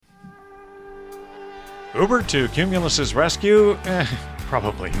Uber to Cumulus's rescue?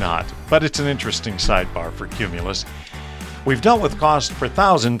 Probably not, but it's an interesting sidebar for Cumulus. We've dealt with cost per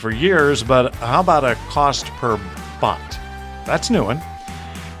thousand for years, but how about a cost per bot? That's new one.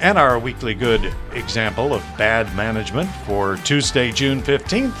 And our weekly good example of bad management for Tuesday, June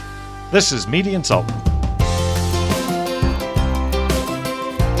 15th. This is Media and Sultan.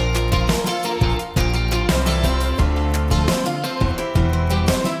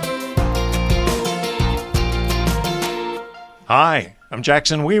 Hi, I'm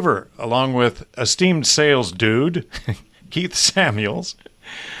Jackson Weaver, along with esteemed sales dude, Keith Samuels,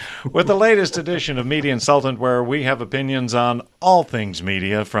 with the latest edition of Media Insultant, where we have opinions on all things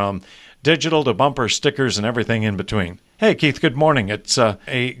media, from digital to bumper stickers and everything in between. Hey, Keith, good morning. It's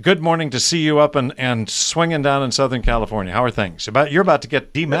a good morning to see you up and swinging down in Southern California. How are things? You're about to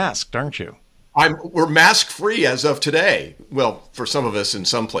get demasked, aren't you? We're mask-free as of today. Well, for some of us in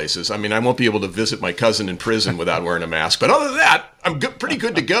some places. I mean, I won't be able to visit my cousin in prison without wearing a mask. But other than that, I'm pretty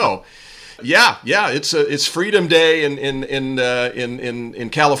good to go. Yeah. It's Freedom Day in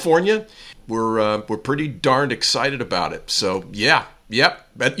California. We're pretty darned excited about it. So Yep.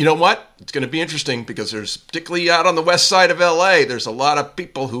 But you know what? It's going to be interesting because particularly out on the west side of LA, there's a lot of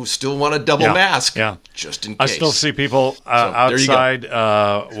people who still want a double mask. Yeah. Just in case. I still see people outside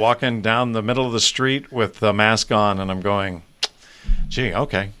walking down the middle of the street with the mask on, and I'm going, gee,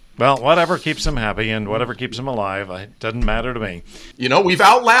 okay. Well, whatever keeps them happy and whatever keeps them alive, it doesn't matter to me. You know, we've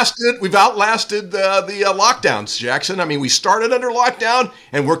outlasted the lockdowns, Jackson. I mean, we started under lockdown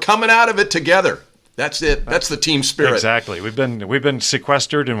and we're coming out of it together. That's it. That's the team spirit. Exactly. We've been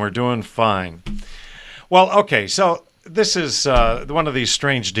sequestered and we're doing fine. Well, okay. So this is one of these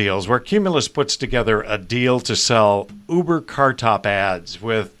strange deals where Cumulus puts together a deal to sell Uber car top ads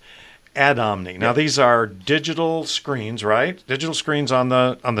with Ad Omni. Now these are digital screens, right? Digital screens on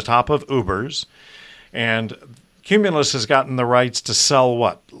the top of Ubers, and Cumulus has gotten the rights to sell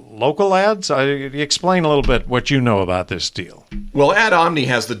what? Local ads? Explain a little bit what you know about this deal. Well, Ad Omni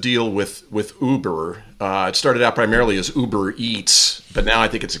has the deal with Uber. It started out primarily as Uber Eats, but now I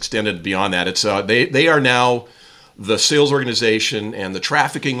think it's extended beyond that. It's they are now the sales organization and the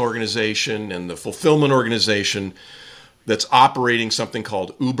trafficking organization and the fulfillment organization that's operating something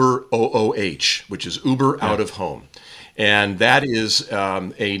called Uber OOH, which is Uber Out of Home. And that is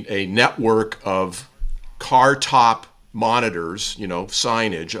a network of car top monitors,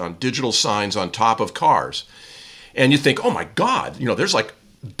 signage on digital signs on top of cars. And you think, oh my God, there's like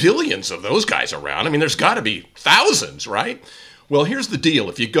billions of those guys around. I mean, there's got to be thousands, right? Well, here's the deal.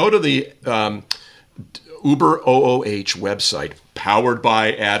 If you go to the Uber OOH website, powered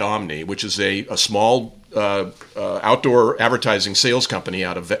by Ad Omni, which is a small outdoor advertising sales company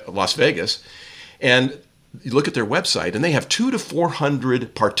out of Las Vegas, and you look at their website, and they have 200 to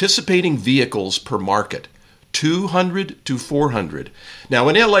 400 participating vehicles per market. 200 to 400. Now,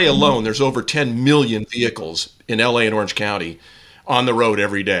 in LA alone, there's over 10 million vehicles in LA and Orange County on the road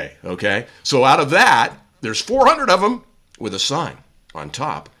every day, okay? So out of that, there's 400 of them with a sign on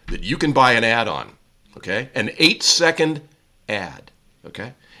top that you can buy an ad on, okay? An 8-second ad,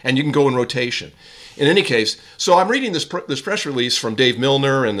 okay? And you can go in rotation. In any case, so I'm reading this press release from Dave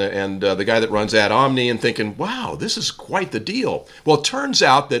Milner and the guy that runs Ad Omni and thinking, wow, this is quite the deal. Well, it turns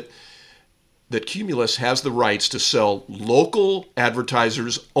out that Cumulus has the rights to sell local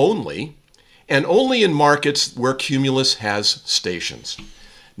advertisers only, and only in markets where Cumulus has stations.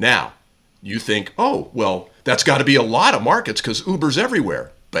 Now, you think, oh, well, that's got to be a lot of markets because Uber's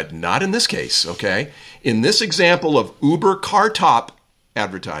everywhere. But not in this case, okay? In this example of Uber car top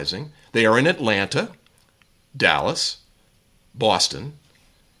advertising, they are in Atlanta, Dallas, Boston,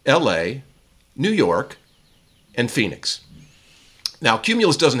 LA, New York, and Phoenix. Now,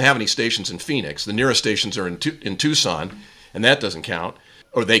 Cumulus doesn't have any stations in Phoenix. The nearest stations are in Tucson, and that doesn't count.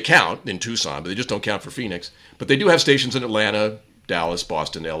 Or they count in Tucson, but they just don't count for Phoenix. But they do have stations in Atlanta, Dallas,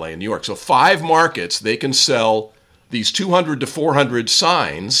 Boston, LA, and New York. So 5 markets, they can sell these 200 to 400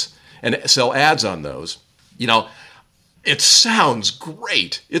 signs and sell ads on those. It sounds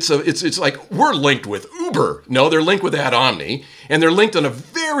great. It's like we're linked with Uber. No, they're linked with Ad Omni, and they're linked on a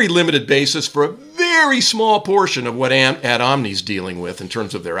very limited basis for a very small portion of what Ad Omni's dealing with in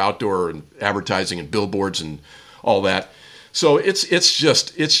terms of their outdoor and advertising and billboards and all that. So it's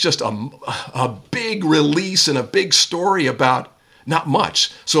just a big release and a big story about not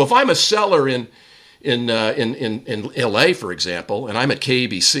much. So if I'm a seller in LA, for example, and I'm at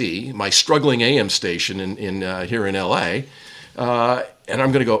KABC, my struggling AM station here in LA, and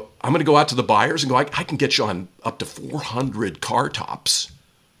I'm going to go out to the buyers and go, I can get you on up to 400 car tops.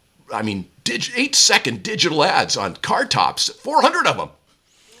 I mean, 8-second digital ads on car tops, 400 of them.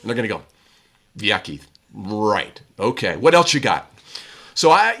 And they're going to go, yeah, Keith, Right. Okay. What else you got?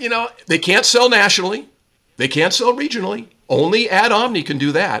 So they can't sell nationally. They can't sell regionally. Only Ad Omni can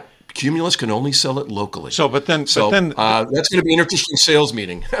do that. Cumulus can only sell it locally. But then that's going to be an interesting sales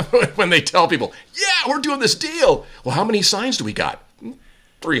meeting when they tell people, yeah, we're doing this deal. Well, how many signs do we got?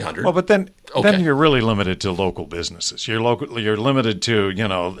 300. Well, but then you're really limited to local businesses. You're limited to,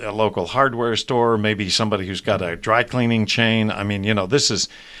 a local hardware store, maybe somebody who's got a dry cleaning chain. I mean, this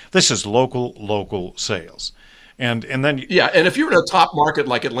is local sales. And then and if you're in a top market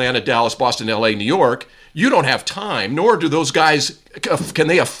like Atlanta, Dallas, Boston, LA, New York, you don't have time, nor do those guys can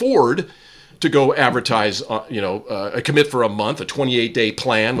they afford to go advertise, commit for a month, a 28-day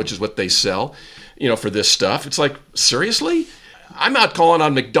plan, which is what they sell, for this stuff. It's like, seriously? I'm out calling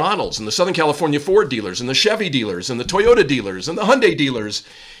on McDonald's and the Southern California Ford dealers and the Chevy dealers and the Toyota dealers and the Hyundai dealers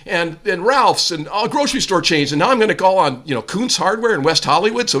and Ralph's and all grocery store chains. And now I'm going to call on, Kuntz Hardware in West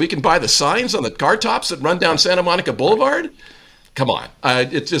Hollywood so he can buy the signs on the car tops that run down Santa Monica Boulevard. Come on.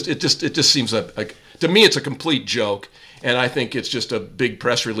 It just seems to me, it's a complete joke. And I think it's just a big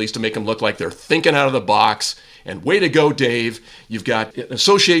press release to make them look like they're thinking out of the box. And way to go, Dave. You've got an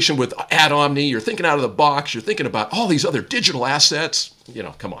association with Ad Omni. You're thinking out of the box. You're thinking about all these other digital assets.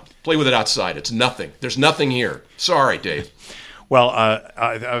 Come on. Play with it outside. It's nothing. There's nothing here. Sorry, Dave. Well,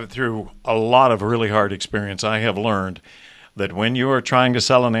 through a lot of really hard experience, I have learned that when you are trying to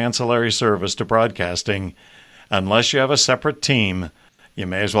sell an ancillary service to broadcasting, unless you have a separate team, you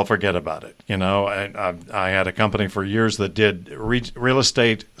may as well forget about it. I had a company for years that did real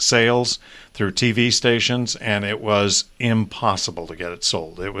estate sales through TV stations, and it was impossible to get it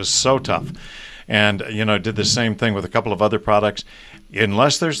sold. It was so tough. And, did the same thing with a couple of other products.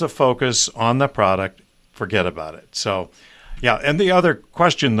 Unless there's a focus on the product, forget about it. So, yeah. And the other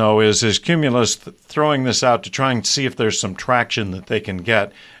question, though, is Cumulus throwing this out to try and see if there's some traction that they can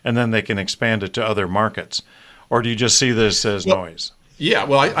get, and then they can expand it to other markets? Or do you just see this as noise? Yeah,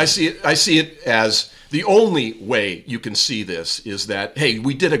 well, I see it as the only way you can see this is that, hey,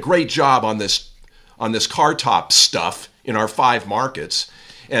 we did a great job on this car top stuff in our 5 markets,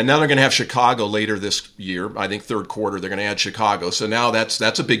 and now they're going to have Chicago later this year. I think third quarter they're going to add Chicago. So now that's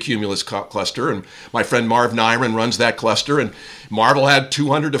a big Cumulus cluster, and my friend Marv Nyron runs that cluster, and Marv will have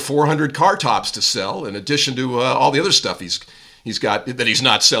 200 to 400 car tops to sell in addition to all the other stuff he's got that he's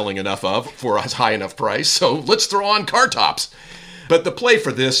not selling enough of for a high enough price. So let's throw on car tops. But the play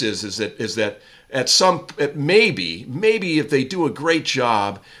for this is that maybe if they do a great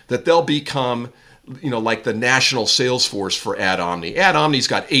job, that they'll become, like the national sales force for Ad Omni. Ad Omni's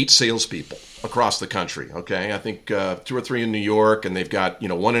got 8 salespeople across the country. Okay, I think 2 or 3 in New York, and they've got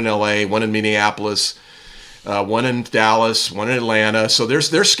 1 in LA, 1 in Minneapolis, 1 in Dallas, 1 in Atlanta. So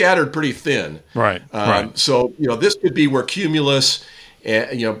they're scattered pretty thin. Right. Right. So this could be where Cumulus,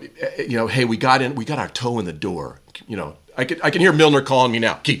 hey, we got our toe in the door. I can hear Milner calling me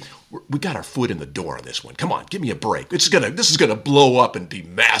now. Keith, we got our foot in the door on this one. Come on, give me a break. This is gonna blow up and be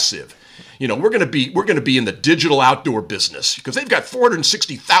massive. We're gonna be in the digital outdoor business because they've got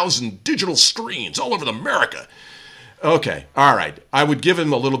 460,000 digital screens all over America. Okay, all right. I would give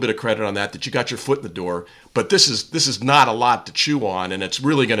him a little bit of credit on that you got your foot in the door, but this is not a lot to chew on, and it's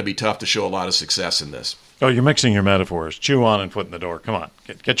really going to be tough to show a lot of success in this. Oh, you're mixing your metaphors. Chew on and foot in the door. Come on,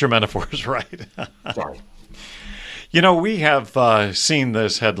 get your metaphors right. Sorry. We have seen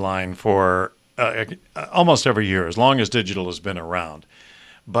this headline for almost every year, as long as digital has been around.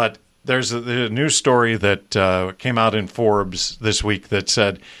 But there's a news story that came out in Forbes this week that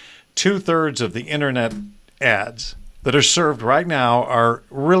said 2/3 of the internet ads that are served right now are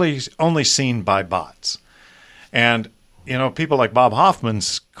really only seen by bots. And, people like Bob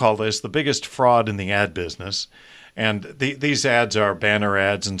Hoffman's call this the biggest fraud in the ad business. And these ads are banner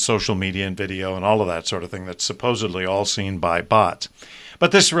ads and social media and video and all of that sort of thing that's supposedly all seen by bots.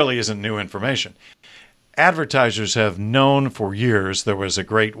 But this really isn't new information. Advertisers have known for years there was a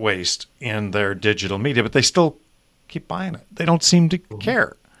great waste in their digital media, but they still keep buying it. They don't seem to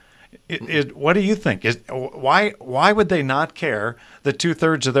care. What do you think? Why would they not care that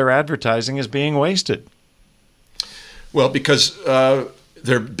 2/3 of their advertising is being wasted? Well, because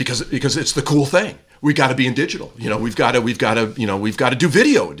it's the cool thing. We got to be in digital. We've got to do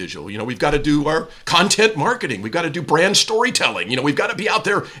video in digital. We've got to do our content marketing. We've got to do brand storytelling. We've got to be out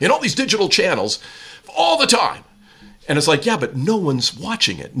there in all these digital channels all the time. And it's like, yeah, but no one's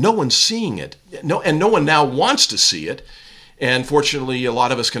watching it. No one's seeing it. No one now wants to see it. And fortunately, a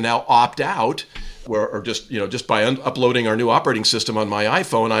lot of us can now opt out, or just by uploading our new operating system on my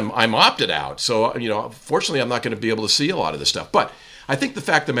iPhone, I'm opted out. So fortunately, I'm not going to be able to see a lot of this stuff. But I think the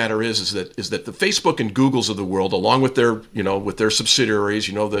fact of the matter is that the Facebook and Googles of the world, along with their subsidiaries,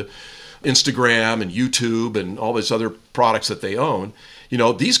 Instagram and YouTube and all these other products that they own.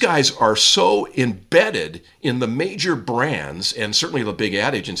 These guys are so embedded in the major brands and certainly the big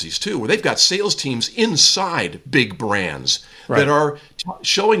ad agencies too, where they've got sales teams inside big brands that are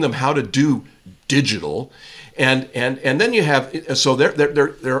showing them how to do digital. And then you have, so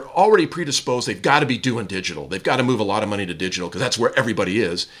they're already predisposed. They've got to be doing digital. They've got to move a lot of money to digital because that's where everybody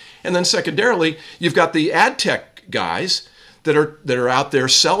is. And then secondarily, you've got the ad tech guys that are out there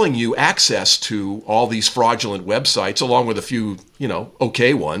selling you access to all these fraudulent websites, along with a few,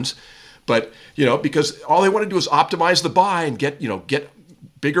 okay ones. But, because all they want to do is optimize the buy and get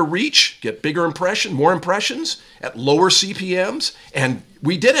bigger reach, get more impressions at lower CPMs. And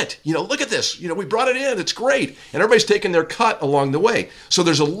we did it. Look at this. We brought it in. It's great. And everybody's taking their cut along the way. So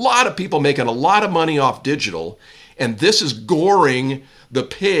there's a lot of people making a lot of money off digital. And this is goring the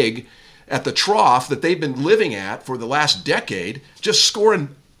pig at the trough that they've been living at for the last decade, just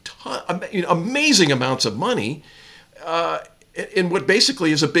scoring amazing amounts of money in what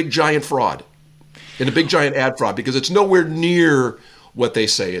basically is a big giant fraud, in a big giant ad fraud, because it's nowhere near what they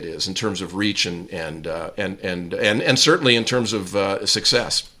say it is in terms of reach and certainly in terms of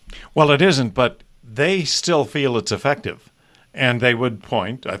success. Well, it isn't, but they still feel it's effective. And they would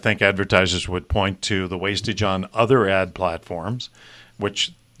point, I think advertisers would point to the wastage on other ad platforms,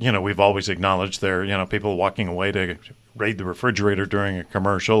 which we've always acknowledged there, people walking away to raid the refrigerator during a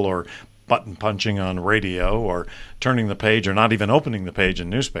commercial or button punching on radio or turning the page or not even opening the page in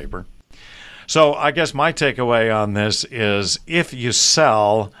newspaper. So I guess my takeaway on this is if you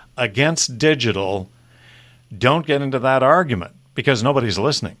sell against digital, don't get into that argument because nobody's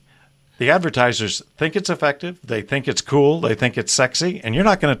listening. The advertisers think it's effective. They think it's cool. They think it's sexy. And you're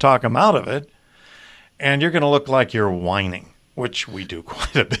not going to talk them out of it. And you're going to look like you're whining, which we do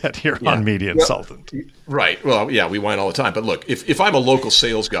quite a bit here on Media Insultant. Right. Well, yeah, we whine all the time. But look, if I'm a local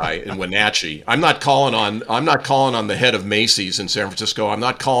sales guy in Wenatchee, I'm not calling on the head of Macy's in San Francisco. I'm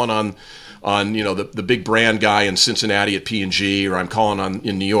not calling on the big brand guy in Cincinnati at P&G, or I'm calling on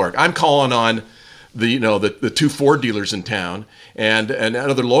in New York. I'm calling on the two Ford dealers in town and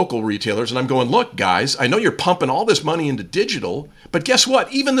other local retailers, and I'm going, look, guys, I know you're pumping all this money into digital, but guess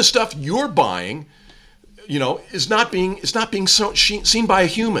what? Even the stuff you're buying, is not being seen by a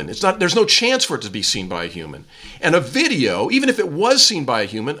human. There's no chance for it to be seen by a human. And a video, even if it was seen by a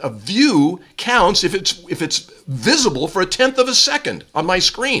human, a view counts if it's visible for 1/10 of a second on my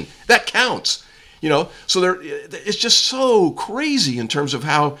screen. That counts. So it's just so crazy in terms of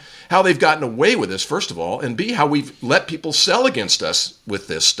how they've gotten away with this, first of all, and B, how we've let people sell against us with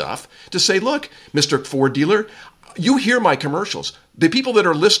this stuff to say, look, Mr. Ford dealer, you hear my commercials. The people that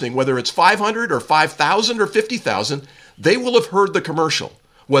are listening, whether it's 500 or 5,000 or 50,000, they will have heard the commercial,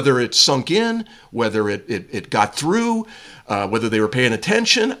 whether it sunk in, whether it got through, whether they were paying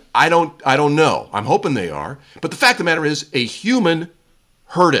attention. I don't know. I'm hoping they are. But the fact of the matter is a human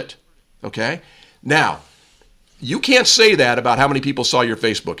heard it. Okay? Now, you can't say that about how many people saw your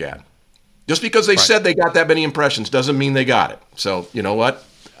Facebook ad. Just because they said they got that many impressions doesn't mean they got it. So, you know what?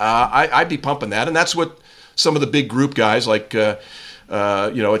 I'd be pumping that. And that's what some of the big group guys like, at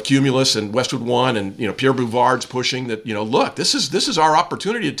Cumulus and Westwood One and, Pierre Bouvard's pushing that, look, this is our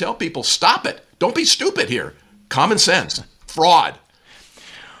opportunity to tell people, stop it. Don't be stupid here. Common sense. Fraud.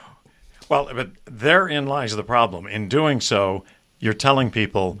 Well, but therein lies the problem. In doing so, you're telling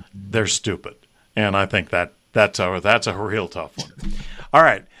people they're stupid. And I think that's a real tough one. All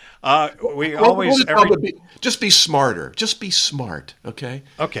right. Just be smarter. Just be smart. Okay.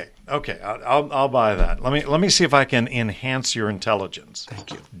 Okay. I'll buy that. Let me see if I can enhance your intelligence.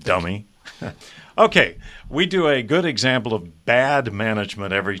 Thank you, dummy. Okay, we do a good example of bad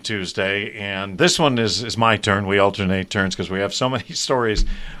management every Tuesday, and this one is my turn. We alternate turns because we have so many stories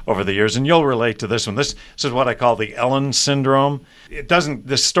over the years, and you'll relate to this one. This is what I call the Ellen syndrome.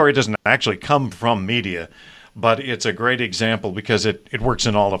 This story doesn't actually come from media, but it's a great example because it works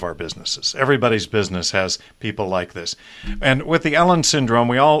in all of our businesses. Everybody's business has people like this. And with the Ellen syndrome,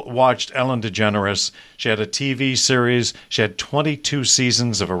 we all watched Ellen DeGeneres. She had a TV series. She had 22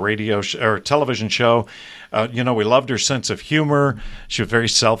 seasons of a radio or television show. We loved her sense of humor. She was very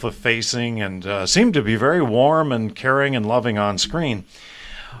self-effacing and seemed to be very warm and caring and loving on screen.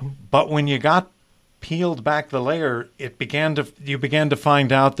 But when you got peeled back the layer, you began to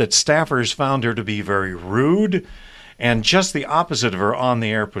find out that staffers found her to be very rude and just the opposite of her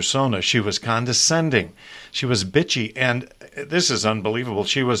on-the-air persona. She was condescending. She was bitchy. And this is unbelievable.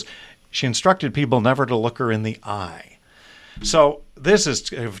 She instructed people never to look her in the eye. So this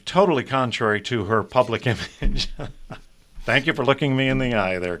is totally contrary to her public image. Thank you for looking me in the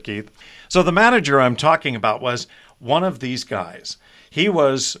eye there, Keith. So the manager I'm talking about was one of these guys. He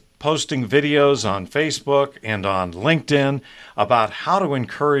was posting videos on Facebook and on LinkedIn about how to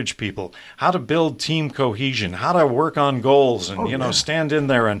encourage people, how to build team cohesion, how to work on goals and, stand in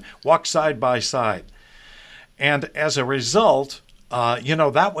there and walk side by side. And as a result,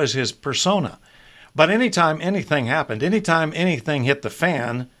 that was his persona. But anytime anything happened, anytime anything hit the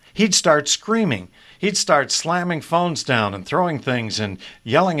fan, he'd start screaming. He'd start slamming phones down and throwing things and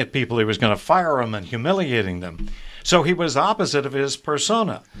yelling at people he was going to fire them and humiliating them. So he was opposite of his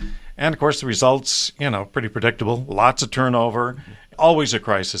persona. And, of course, the results, pretty predictable. Lots of turnover, always a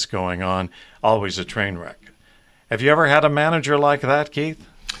crisis going on, always a train wreck. Have you ever had a manager like that, Keith?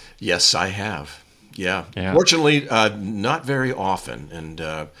 Yes, I have. Yeah. Fortunately, not very often,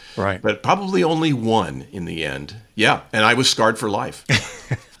 right. But probably only one in the end. Yeah, and I was scarred for life.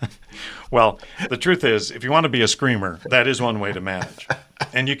 Well, the truth is, if you want to be a screamer, that is one way to manage.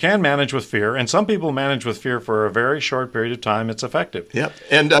 And you can manage with fear, and some people manage with fear for a very short period of time. It's effective. Yep.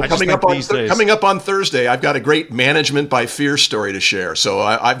 And coming up on Thursday, I've got a great management by fear story to share. So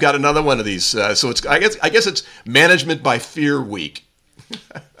I've got another one of these. So it's I guess it's management by fear week.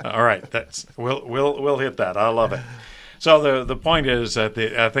 All right, we'll hit that. I love it. So the point is, I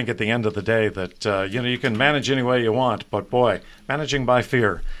think at the end of the day, that you can manage any way you want, but boy, managing by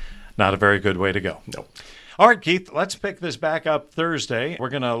fear, not a very good way to go. No. All right, Keith, let's pick this back up Thursday. We're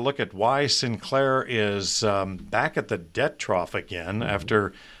going to look at why Sinclair is back at the debt trough again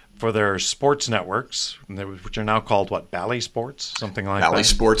for their sports networks, which are now called Bally Sports, something like that. Bally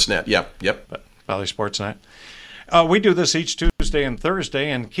Sportsnet. Yep. Bally Sportsnet. We do this each Tuesday and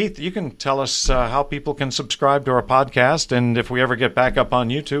Thursday. And Keith, you can tell us how people can subscribe to our podcast, and if we ever get back up on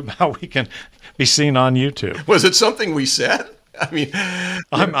YouTube, how we can be seen on YouTube. Was it something we said? I mean,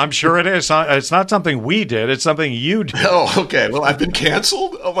 I'm sure it is. It's not something we did. It's something you did. Oh, okay. Well, I've been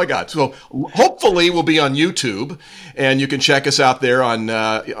canceled. Oh my God. So hopefully we'll be on YouTube, and you can check us out there on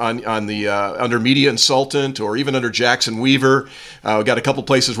the under Media Consultant or even under Jackson Weaver. We've got a couple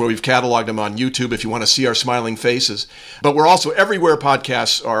places where we've cataloged them on YouTube if you want to see our smiling faces. But we're also everywhere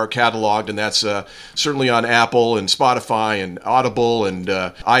podcasts are cataloged, and that's certainly on Apple and Spotify and Audible and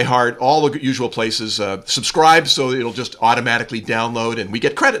iHeart, all the usual places. Subscribe so it'll just automatically download, and we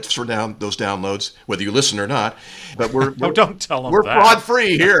get credits for those downloads, whether you listen or not. But we're don't tell them we're that. fraud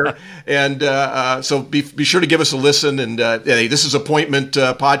free here, and so be sure to give us a listen. And hey, this is appointment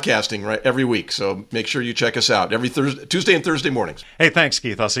podcasting right every week, so make sure you check us out every Tuesday and Thursday mornings. Hey, thanks,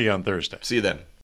 Keith. I'll see you on Thursday. See you then.